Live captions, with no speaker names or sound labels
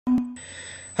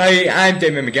Hi, I'm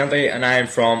Damian McGinty and I am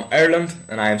from Ireland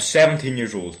and I am 17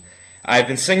 years old. I've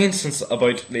been singing since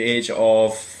about the age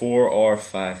of 4 or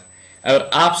 5. I would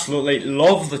absolutely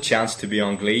love the chance to be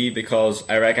on Glee because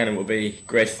I reckon it would be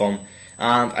great fun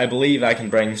and I believe I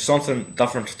can bring something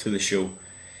different to the show.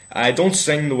 I don't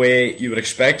sing the way you would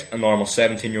expect a normal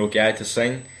 17-year-old guy to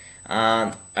sing,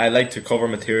 and I like to cover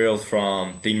material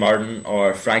from Dean Martin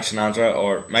or Frank Sinatra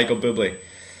or Michael Bublé.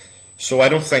 So I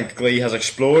don't think Glee has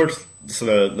explored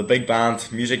the big band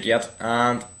music yet,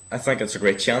 and I think it's a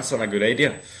great chance and a good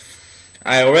idea.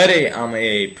 I already am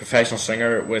a professional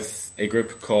singer with a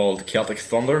group called Celtic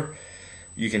Thunder.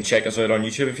 You can check us out on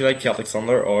YouTube if you like, Celtic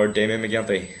Thunder or Damian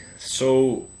McGinty.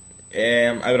 So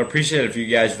I would appreciate it if you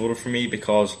guys voted for me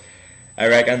because I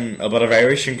reckon a bit of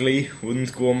Irish in Glee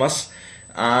wouldn't go amiss,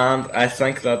 and I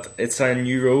think that it's a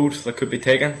new road that could be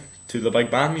taken to the big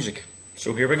band music.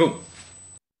 So here we go.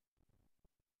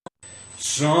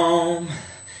 Sometimes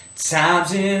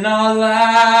in our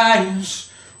lives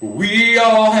we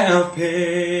all have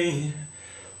pain,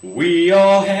 we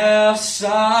all have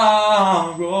sorrow,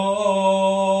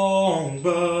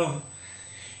 but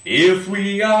if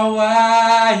we are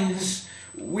wise,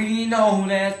 we know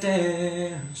that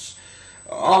there's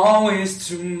always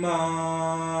tomorrow.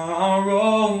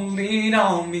 Lean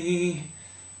on me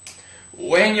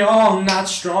when you're not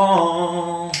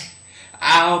strong,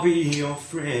 I'll be your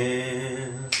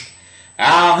friend.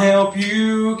 I'll help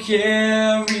you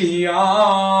carry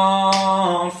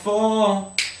on,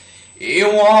 for it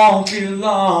won't be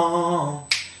long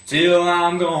till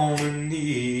I'm gonna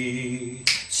need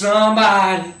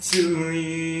somebody to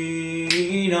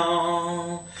lean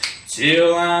on.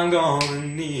 Till I'm gonna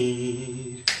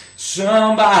need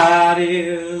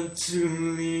somebody to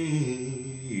lean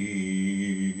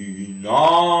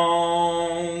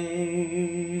on.